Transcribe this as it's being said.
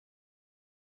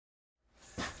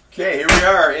Okay, here we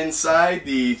are inside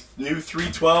the new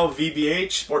 312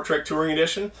 VBH SportTrek Touring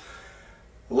Edition.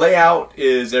 Layout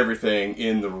is everything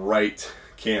in the right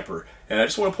camper. And I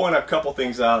just want to point out a couple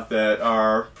things out that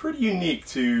are pretty unique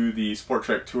to the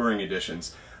SportTrek Touring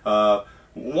Editions.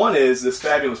 One is this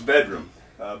fabulous bedroom.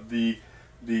 We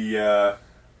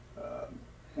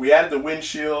added the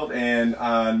windshield, and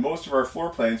on most of our floor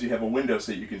plans you have a window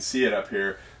so that you can see it up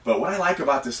here. But what I like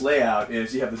about this layout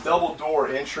is you have the double door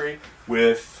entry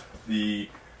with the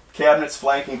cabinets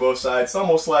flanking both sides. It's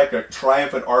almost like a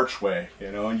triumphant archway,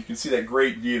 you know, and you can see that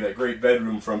great view, that great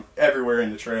bedroom from everywhere in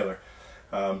the trailer.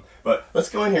 But let's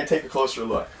go in here and take a closer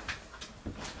look.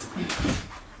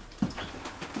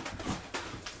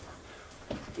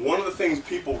 One of the things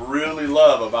people really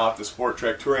love about the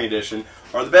SportTrek Touring Edition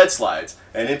are the bed slides,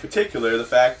 and in particular the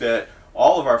fact that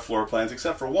all of our floor plans,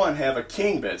 except for one, have a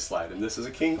king bed slide, and this is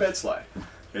a king bed slide.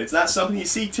 It's not something you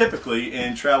see typically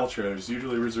in travel trailers. It's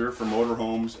usually reserved for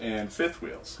motorhomes and fifth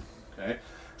wheels. Okay,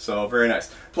 so very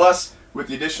nice. Plus, with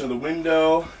the addition of the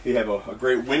window, you have a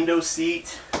great window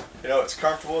seat. You know, it's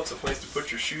comfortable. It's a place to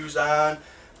put your shoes on.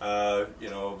 You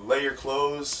know, lay your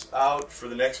clothes out for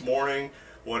the next morning,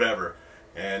 whatever.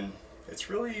 And it's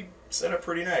really set up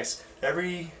pretty nice.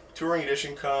 Every Touring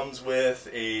Edition comes with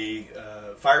a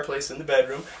fireplace in the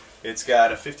bedroom. It's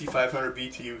got a 5500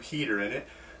 BTU heater in it,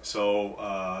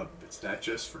 so it's not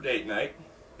just for date night.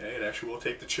 Okay, it actually will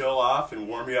take the chill off and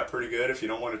warm you up pretty good if you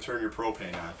don't want to turn your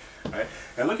propane on. Right?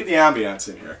 And look at the ambiance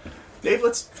in here. Dave,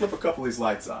 let's flip a couple of these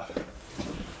lights off.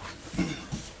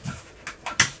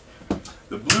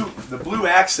 The blue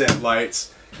accent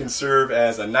lights can serve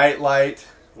as a night light,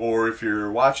 or if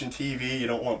you're watching TV, you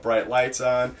don't want bright lights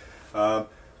on.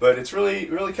 But it's really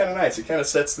kind of nice. It kind of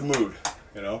sets the mood,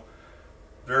 you know.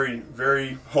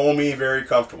 Very homey, very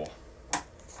comfortable.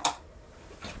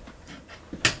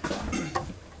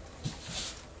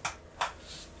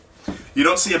 You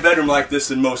don't see a bedroom like this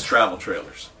in most travel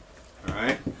trailers. All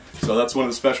right? So that's one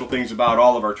of the special things about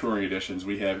all of our Touring Editions.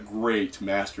 We have great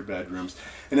master bedrooms.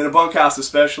 And in a bunkhouse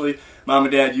especially, Mom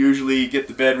and Dad usually get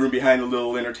the bedroom behind the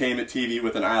little entertainment TV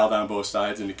with an aisle down both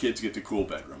sides, and the kids get the cool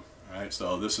bedroom. All right?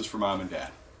 So this is for Mom and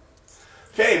Dad.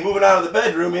 Okay, moving out of the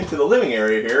bedroom into the living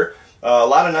area here. A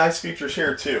lot of nice features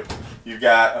here too. You've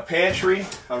got a pantry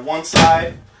on one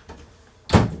side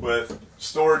with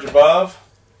storage above.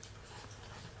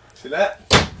 See that?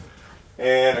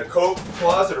 And a coat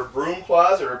closet or broom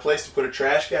closet, or a place to put a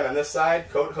trash can on this side,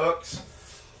 coat hooks,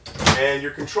 and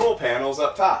your control panels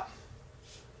up top.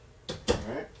 All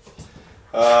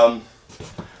right.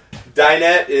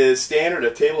 Dinette is standard.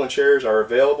 A table and chairs are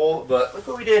available, but look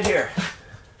what we did here.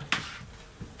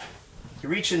 You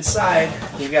reach inside,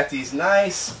 you've got these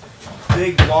nice,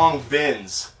 big, long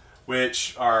bins,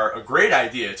 which are a great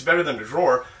idea. It's better than a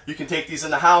drawer. You can take these in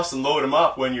the house and load them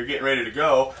up when you're getting ready to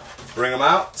go. Bring them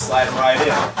out, slide them right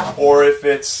in. Or if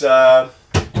it's,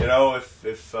 you know, if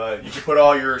you can put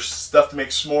all your stuff to make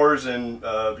s'mores and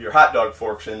your hot dog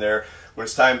forks in there, when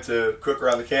it's time to cook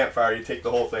around the campfire, you take the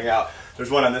whole thing out.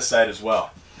 There's one on this side as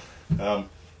well.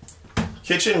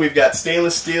 Kitchen, we've got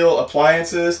stainless steel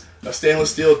appliances, a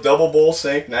stainless steel double bowl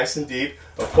sink, nice and deep,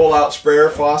 a pull-out sprayer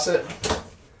faucet,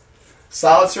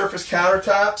 solid surface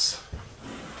countertops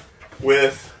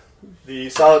with the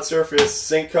solid surface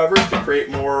sink covers to create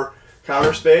more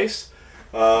counter space.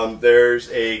 There's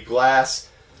a glass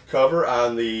cover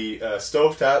on the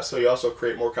stovetop, so you also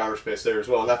create more counter space there as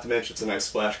well. Not to mention it's a nice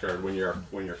splash guard when you're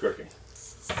cooking.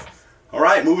 All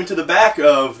right, moving to the back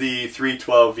of the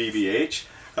 312 VBH.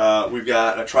 We've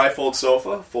got a trifold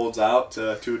sofa, folds out,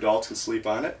 two adults can sleep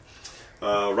on it.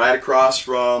 Right across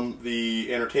from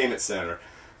the entertainment center.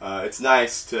 It's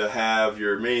nice to have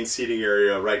your main seating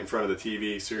area right in front of the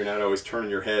TV, so you're not always turning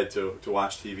your head to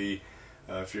watch TV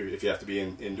if you have to be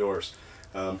indoors.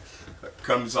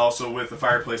 Comes also with a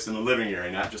fireplace in the living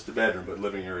area, not just the bedroom, but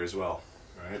living area as well.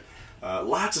 Right?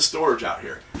 Lots of storage out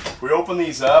here. We open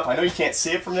these up. I know you can't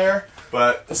see it from there,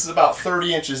 but this is about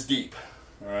 30 inches deep.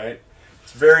 All right?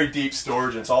 It's very deep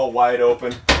storage, and it's all wide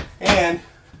open. And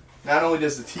not only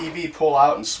does the TV pull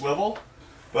out and swivel,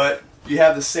 but you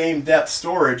have the same depth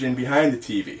storage in behind the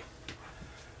TV.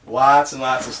 Lots and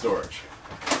lots of storage.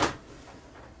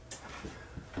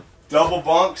 Double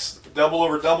bunks, double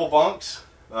over double bunks.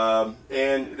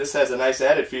 And this has a nice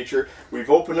added feature. We've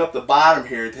opened up the bottom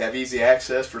here to have easy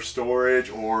access for storage,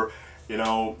 or you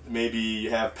know, maybe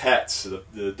you have pets,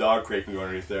 the dog crate can go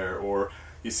underneath there, or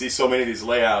you see so many of these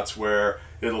layouts where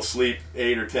it'll sleep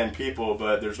 8 or 10 people,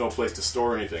 but there's no place to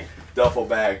store anything. Duffel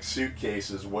bags,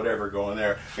 suitcases, whatever go in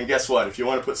there. And guess what? If you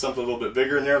want to put something a little bit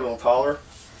bigger in there, a little taller,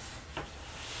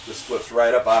 this flips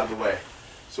right up out of the way.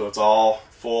 So it's all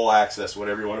full access,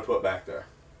 whatever you want to put back there.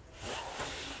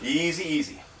 Easy,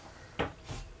 easy.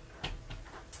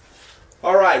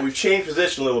 Alright, we've changed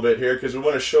position a little bit here because we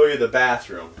want to show you the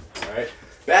bathroom. Alright,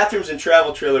 bathrooms in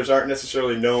travel trailers aren't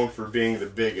necessarily known for being the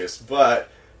biggest, but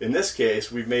in this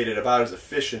case we've made it about as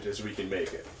efficient as we can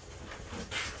make it.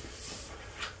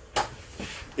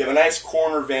 You have a nice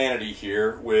corner vanity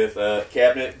here with a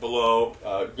cabinet below,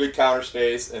 good counter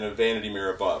space, and a vanity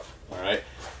mirror above. Alright,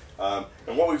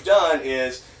 and what we've done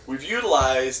is we've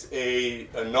utilized a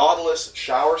Nautilus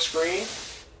shower screen.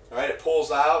 Alright, it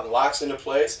pulls out and locks into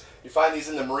place. You find these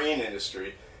in the marine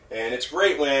industry, and it's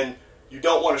great when you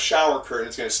don't want a shower curtain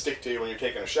that's going to stick to you when you're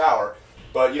taking a shower,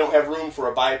 but you don't have room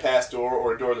for a bypass door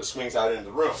or a door that swings out into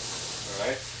the room.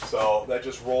 Alright, so that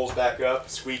just rolls back up,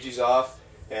 squeegees off,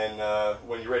 and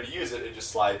when you're ready to use it, it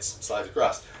just slides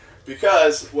across.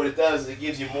 Because what it does is it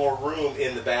gives you more room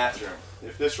in the bathroom.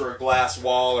 If this were a glass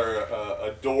wall or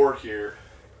a door here,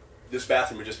 this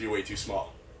bathroom would just be way too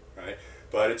small. Right?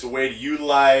 But it's a way to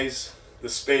utilize the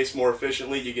space more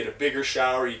efficiently. You get a bigger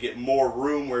shower, you get more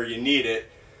room where you need it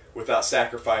without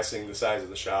sacrificing the size of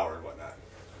the shower and whatnot.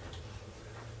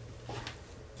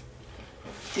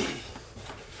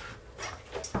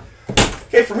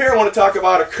 Okay, from here I want to talk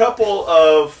about a couple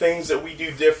of things that we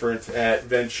do different at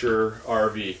Venture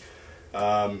RV.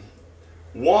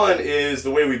 One is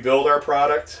the way we build our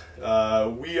product.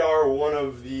 We are one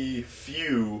of the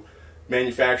few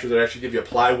manufacturers that actually give you a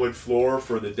plywood floor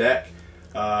for the deck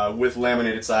with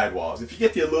laminated sidewalls. If you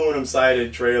get the aluminum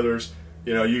sided trailers,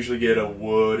 you know, usually get a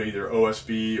wood, either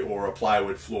OSB or a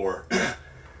plywood floor.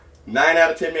 9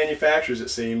 out of 10 manufacturers, it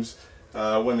seems,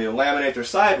 when they laminate their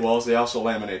sidewalls, they also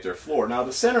laminate their floor. Now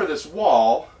the center of this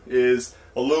wall is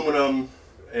aluminum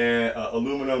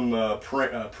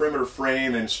perimeter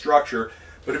frame and structure,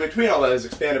 but in between all that is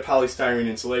expanded polystyrene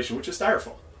insulation, which is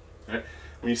styrofoam. Right?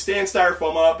 When you stand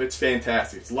styrofoam up, it's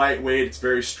fantastic. It's lightweight, it's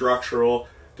very structural,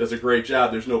 does a great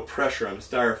job. There's no pressure on the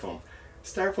styrofoam.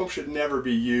 Styrofoam should never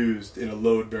be used in a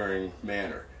load-bearing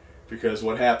manner, because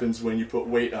what happens when you put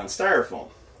weight on styrofoam?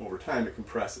 Over time it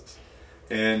compresses.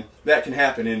 And that can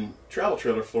happen in travel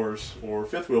trailer floors or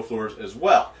fifth wheel floors as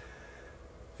well.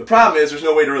 The problem is there's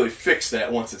no way to really fix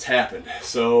that once it's happened.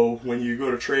 So when you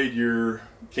go to trade your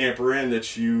camper in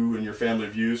that you and your family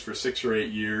have used for 6 or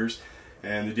 8 years,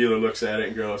 and the dealer looks at it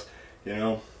and goes, you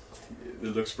know,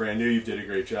 it looks brand new, you did a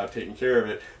great job taking care of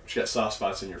it, but you got soft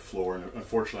spots in your floor, and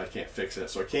unfortunately I can't fix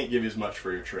that, so I can't give you as much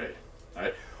for your trade. All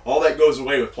right? All that goes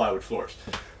away with plywood floors.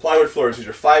 Plywood floors, these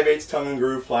are 5/8 tongue and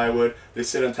groove plywood. They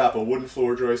sit on top of wooden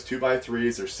floor joists,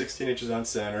 2x3s. They're 16 inches on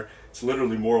center. It's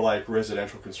literally more like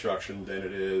residential construction than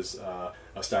it is a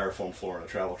styrofoam floor in a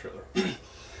travel trailer.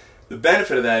 The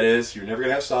benefit of that is you're never going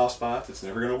to have soft spots. It's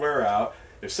never going to wear out.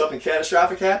 If something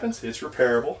catastrophic happens, it's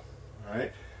repairable. All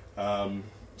right?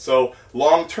 So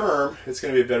long term, it's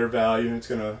going to be a better value, and it's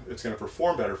going to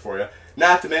perform better for you.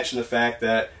 Not to mention the fact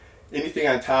that anything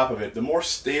on top of it, the more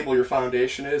stable your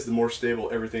foundation is, the more stable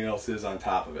everything else is on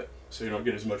top of it. So you don't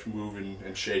get as much moving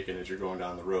and shaking as you're going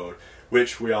down the road,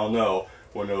 which we all know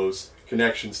when those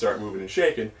connections start moving and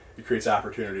shaking, it creates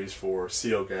opportunities for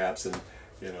seal gaps, and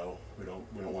you know we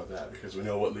don't want that, because we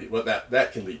know what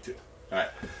that can lead to. All right.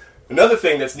 Another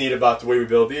thing that's neat about the way we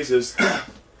build these is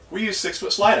we use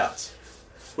 6-foot slide outs,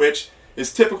 which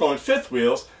is typical in fifth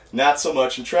wheels, not so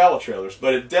much in travel trailers,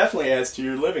 but it definitely adds to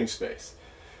your living space.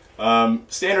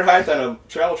 Standard height on a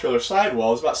travel trailer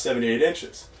sidewall is about 78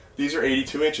 inches. These are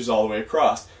 82 inches all the way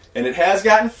across. And it has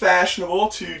gotten fashionable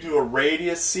to do a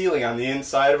radius ceiling on the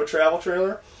inside of a travel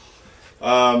trailer.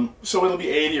 So it'll be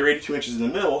 80 or 82 inches in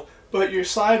the middle, but your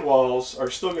sidewalls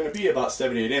are still going to be about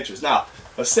 78 inches. Now,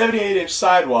 a 78-inch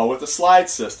sidewall with a slide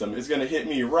system is going to hit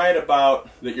me right about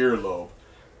the earlobe,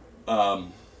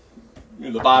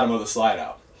 the bottom of the slide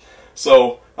out.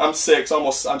 So I'm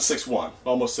 6'1",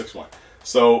 almost 6'1".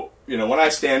 So, you know, when I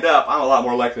stand up, I'm a lot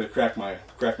more likely to crack my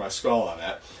skull on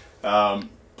that.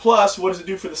 Plus, what does it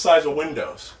do for the size of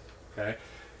windows? Okay,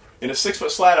 in a 6-foot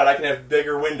slide out, I can have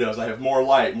bigger windows. I have more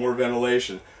light, more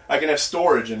ventilation. I can have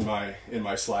storage in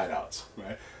my slide outs.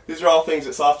 Right? These are all things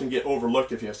that often get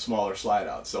overlooked if you have smaller slide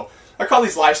outs. So I call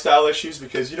these lifestyle issues,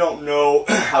 because you don't know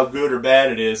how good or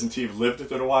bad it is until you've lived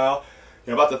with it a while.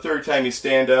 You know, about the 3rd time you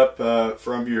stand up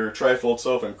from your trifold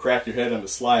sofa and crack your head on the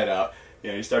slide out, you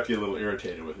know, you start to get a little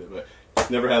irritated with it, but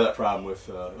never had that problem with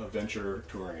a Venture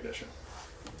Touring Edition.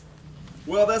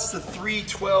 Well, that's the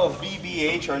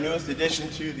 312VBH, our newest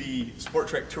addition to the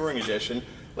SportTrek Touring Edition.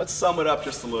 Let's sum it up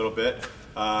just a little bit.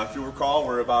 If you recall,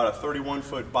 we're about a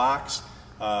 31-foot box,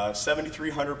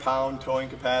 7,300 pound towing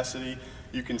capacity.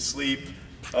 You can sleep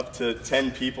up to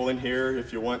 10 people in here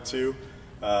if you want to.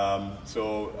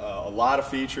 So a lot of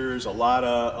features, a lot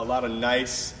of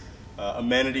nice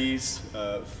amenities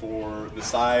for the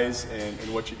size and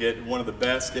what you get. One of the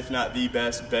best, if not the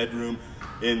best, bedroom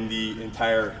in the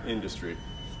entire industry.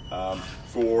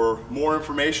 For more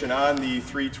information on the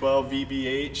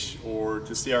 312VBH or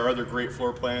to see our other great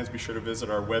floor plans, be sure to visit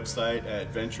our website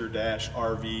at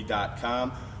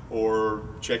venture-rv.com or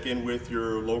check in with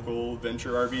your local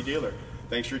Venture RV dealer.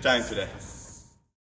 Thanks for your time today.